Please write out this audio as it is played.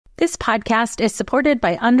This podcast is supported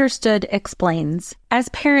by Understood Explains. As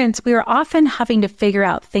parents, we are often having to figure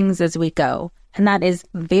out things as we go, and that is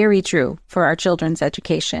very true for our children's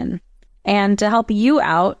education. And to help you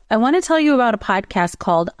out, I want to tell you about a podcast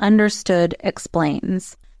called Understood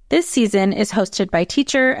Explains. This season is hosted by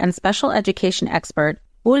teacher and special education expert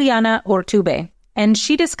Juliana Urtube, and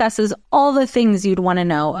she discusses all the things you'd want to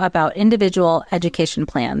know about individual education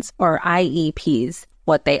plans, or IEPs,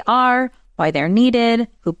 what they are, why they're needed,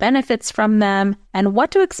 who benefits from them, and what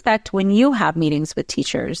to expect when you have meetings with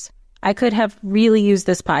teachers. I could have really used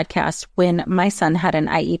this podcast when my son had an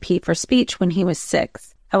IEP for speech when he was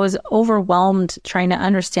 6. I was overwhelmed trying to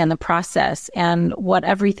understand the process and what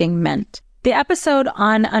everything meant. The episode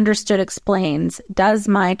on Understood Explains, Does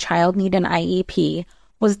My Child Need an IEP?,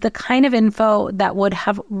 was the kind of info that would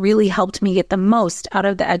have really helped me get the most out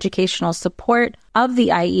of the educational support of the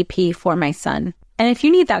IEP for my son. And if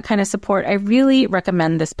you need that kind of support, I really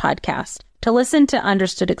recommend this podcast. To listen to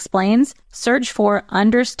Understood Explains, search for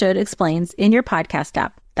Understood Explains in your podcast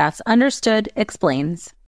app. That's Understood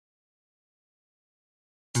Explains.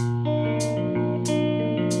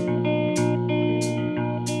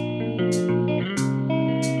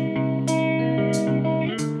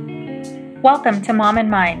 Welcome to Mom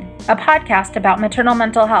and Mine, a podcast about maternal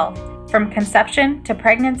mental health, from conception to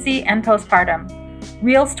pregnancy and postpartum.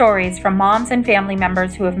 Real stories from moms and family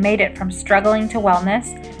members who have made it from struggling to wellness,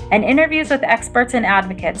 and interviews with experts and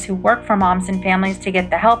advocates who work for moms and families to get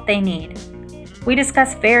the help they need. We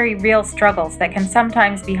discuss very real struggles that can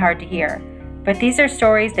sometimes be hard to hear, but these are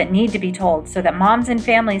stories that need to be told so that moms and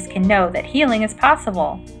families can know that healing is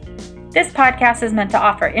possible. This podcast is meant to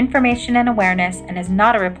offer information and awareness and is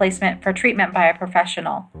not a replacement for treatment by a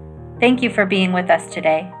professional. Thank you for being with us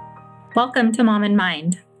today. Welcome to Mom and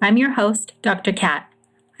Mind. I'm your host, Dr. Kat.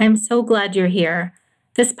 I'm so glad you're here.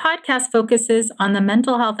 This podcast focuses on the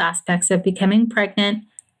mental health aspects of becoming pregnant,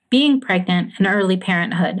 being pregnant, and early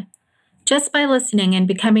parenthood. Just by listening and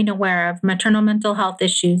becoming aware of maternal mental health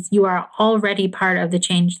issues, you are already part of the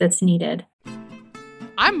change that's needed.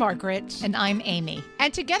 I'm Margaret. And I'm Amy.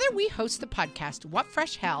 And together we host the podcast, What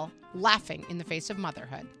Fresh Hell? Laughing in the Face of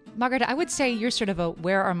Motherhood. Margaret, I would say you're sort of a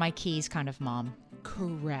where are my keys kind of mom.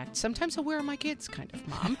 Correct. Sometimes a where are my kids kind of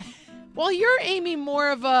mom. Well, you're, Amy,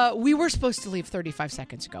 more of a we were supposed to leave 35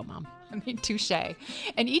 seconds ago, mom. I mean, touche.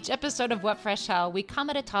 In each episode of What Fresh Hell, we come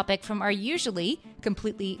at a topic from our usually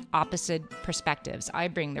completely opposite perspectives. I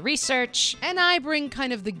bring the research. And I bring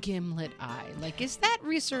kind of the gimlet eye. Like, is that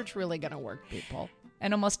research really going to work, people?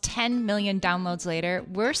 And almost 10 million downloads later,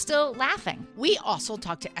 we're still laughing. We also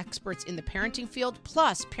talk to experts in the parenting field,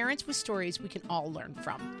 plus parents with stories we can all learn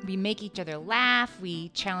from. We make each other laugh, we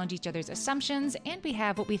challenge each other's assumptions, and we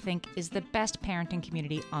have what we think is the best parenting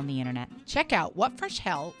community on the internet. Check out What Fresh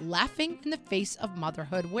Hell? Laughing in the Face of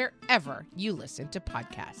Motherhood wherever you listen to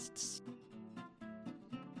podcasts.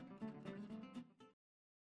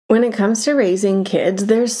 When it comes to raising kids,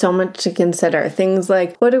 there's so much to consider. Things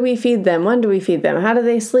like, what do we feed them? When do we feed them? How do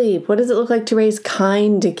they sleep? What does it look like to raise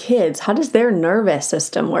kind kids? How does their nervous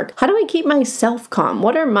system work? How do I keep myself calm?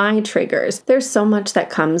 What are my triggers? There's so much that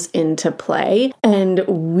comes into play, and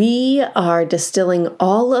we are distilling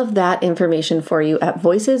all of that information for you at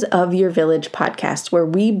Voices of Your Village podcast, where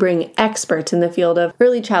we bring experts in the field of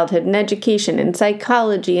early childhood and education and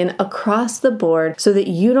psychology and across the board so that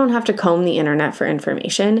you don't have to comb the internet for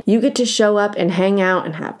information. You get to show up and hang out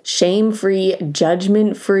and have shame-free,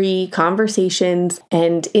 judgment-free conversations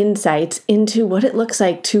and insights into what it looks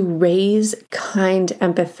like to raise kind,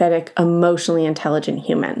 empathetic, emotionally intelligent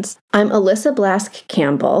humans. I'm Alyssa Blask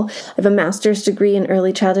Campbell. I have a master's degree in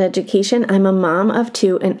early childhood education. I'm a mom of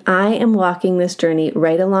 2, and I am walking this journey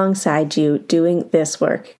right alongside you doing this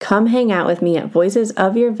work. Come hang out with me at Voices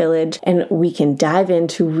of Your Village, and we can dive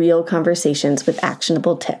into real conversations with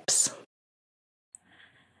actionable tips.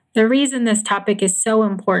 The reason this topic is so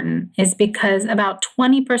important is because about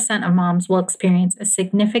 20% of moms will experience a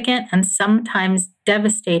significant and sometimes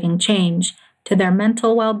devastating change to their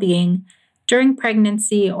mental well-being during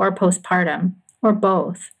pregnancy or postpartum, or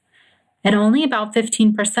both. And only about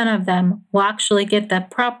 15% of them will actually get the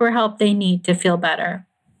proper help they need to feel better.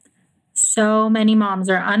 So many moms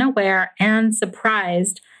are unaware and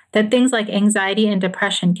surprised that things like anxiety and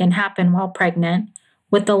depression can happen while pregnant,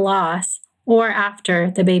 with the loss, or after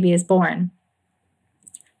the baby is born.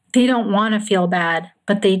 They don't want to feel bad,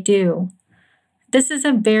 but they do. This is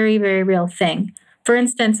a very, very real thing. For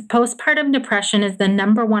instance, postpartum depression is the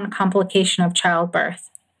number one complication of childbirth.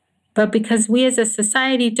 But because we as a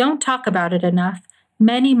society don't talk about it enough,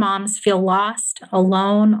 many moms feel lost,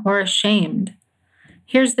 alone, or ashamed.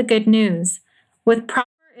 Here's the good news. With proper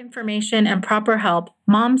Information and proper help,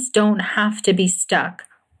 moms don't have to be stuck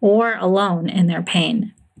or alone in their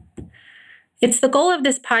pain. It's the goal of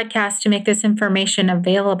this podcast to make this information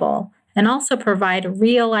available and also provide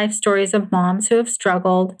real life stories of moms who have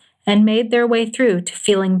struggled and made their way through to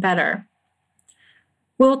feeling better.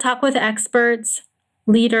 We'll talk with experts,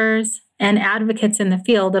 leaders, and advocates in the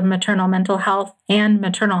field of maternal mental health and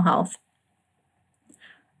maternal health.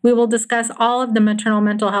 We will discuss all of the maternal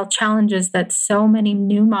mental health challenges that so many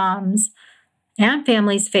new moms and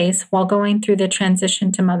families face while going through the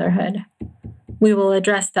transition to motherhood. We will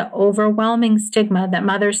address the overwhelming stigma that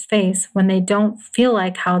mothers face when they don't feel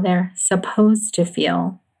like how they're supposed to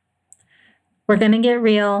feel. We're going to get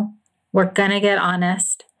real. We're going to get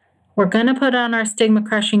honest. We're going to put on our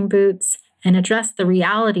stigma-crushing boots and address the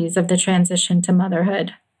realities of the transition to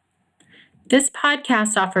motherhood. This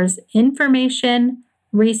podcast offers information,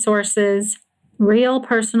 resources, real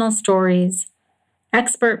personal stories,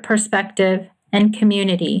 expert perspective, and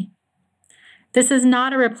community. This is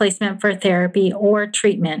not a replacement for therapy or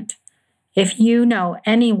treatment. If you know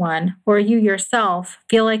anyone or you yourself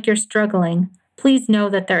feel like you're struggling, please know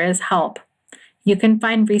that there is help. You can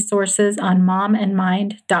find resources on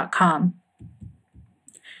momandmind.com.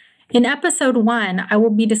 In episode 1, I will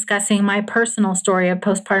be discussing my personal story of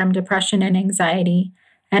postpartum depression and anxiety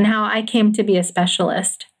and how I came to be a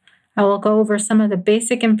specialist. I will go over some of the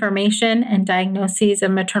basic information and diagnoses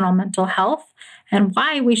of maternal mental health and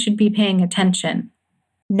why we should be paying attention.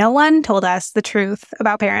 No one told us the truth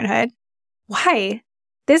about parenthood. Why?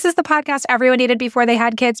 This is the podcast everyone needed before they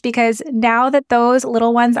had kids because now that those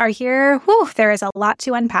little ones are here, there is a lot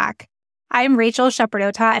to unpack. I'm Rachel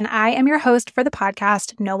Shepardota, and I am your host for the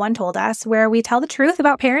podcast No One Told Us, where we tell the truth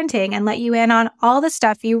about parenting and let you in on all the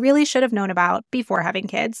stuff you really should have known about before having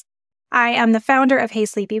kids. I am the founder of Hey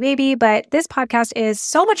Sleepy Baby, but this podcast is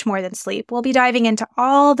so much more than sleep. We'll be diving into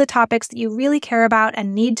all the topics that you really care about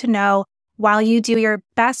and need to know while you do your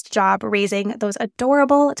best job raising those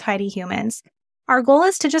adorable, tiny humans. Our goal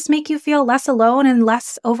is to just make you feel less alone and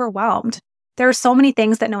less overwhelmed. There are so many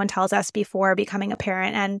things that no one tells us before becoming a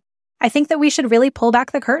parent, and I think that we should really pull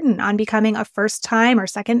back the curtain on becoming a first-time or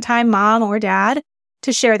second-time mom or dad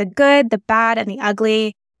to share the good, the bad, and the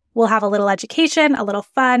ugly. We'll have a little education, a little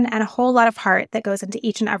fun, and a whole lot of heart that goes into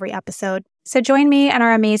each and every episode. So join me and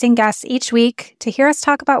our amazing guests each week to hear us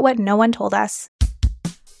talk about what no one told us.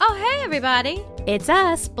 Oh, hey, everybody. It's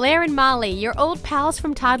us, Blair and Molly, your old pals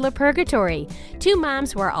from Toddler Purgatory. Two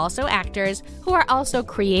moms who are also actors, who are also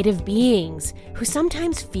creative beings, who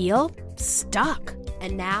sometimes feel stuck.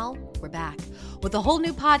 And now we're back with a whole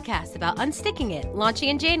new podcast about unsticking it, launching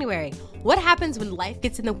in January. What happens when life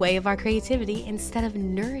gets in the way of our creativity instead of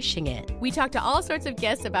nourishing it? We talk to all sorts of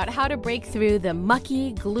guests about how to break through the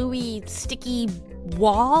mucky, gluey, sticky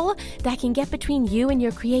wall that can get between you and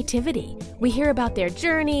your creativity. We hear about their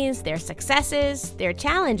journeys, their successes, their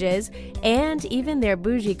challenges, and even their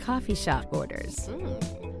bougie coffee shop orders.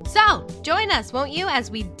 So, join us, won't you,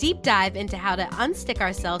 as we deep dive into how to unstick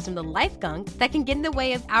ourselves from the life gunk that can get in the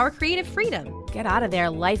way of our creative freedom. Get out of there,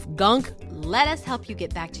 life gunk. Let us help you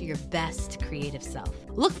get back to your best creative self.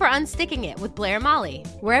 Look for Unsticking It with Blair and Molly.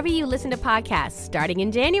 Wherever you listen to podcasts, starting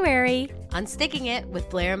in January. Unsticking It with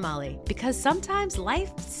Blair and Molly. Because sometimes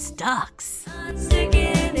life sucks.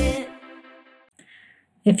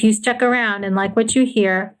 If you stuck around and like what you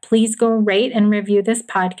hear, please go rate and review this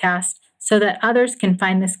podcast so that others can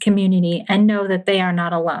find this community and know that they are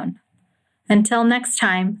not alone. Until next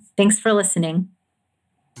time, thanks for listening.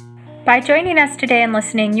 By joining us today and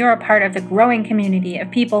listening, you're a part of the growing community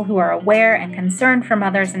of people who are aware and concerned for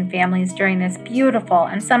mothers and families during this beautiful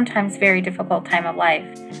and sometimes very difficult time of life.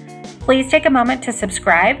 Please take a moment to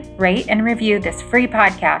subscribe, rate, and review this free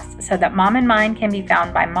podcast so that Mom and Mind can be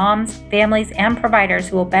found by moms, families, and providers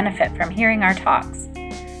who will benefit from hearing our talks.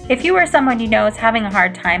 If you or someone you know is having a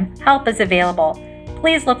hard time, help is available.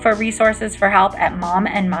 Please look for resources for help at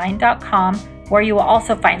momandmind.com, where you will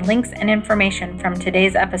also find links and information from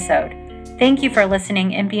today's episode. Thank you for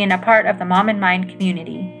listening and being a part of the Mom and Mind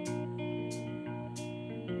community.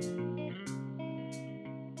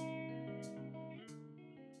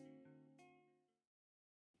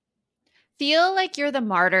 Feel like you're the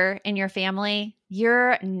martyr in your family?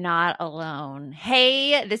 You're not alone.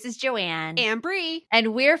 Hey, this is Joanne. And Bree.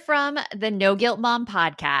 And we're from the No Guilt Mom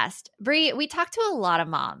podcast. Bree, we talk to a lot of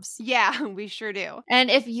moms. Yeah, we sure do. And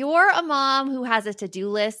if you're a mom who has a to-do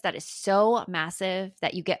list that is so massive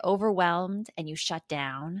that you get overwhelmed and you shut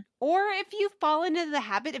down, or if you've fallen into the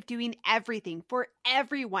habit of doing everything for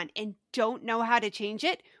everyone and don't know how to change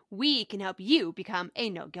it, we can help you become a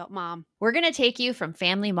no-guilt mom. We're going to take you from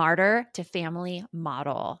family martyr to family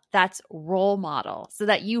model. That's role model, so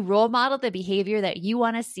that you role model the behavior that you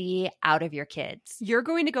want to see out of your kids. You're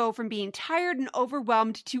going to go from being tired and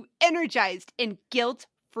overwhelmed to energized and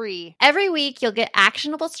guilt-free. Every week, you'll get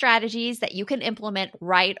actionable strategies that you can implement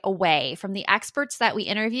right away from the experts that we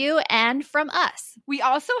interview and from us. We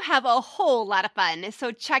also have a whole lot of fun,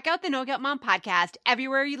 so check out the No Guilt Mom podcast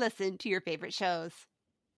everywhere you listen to your favorite shows.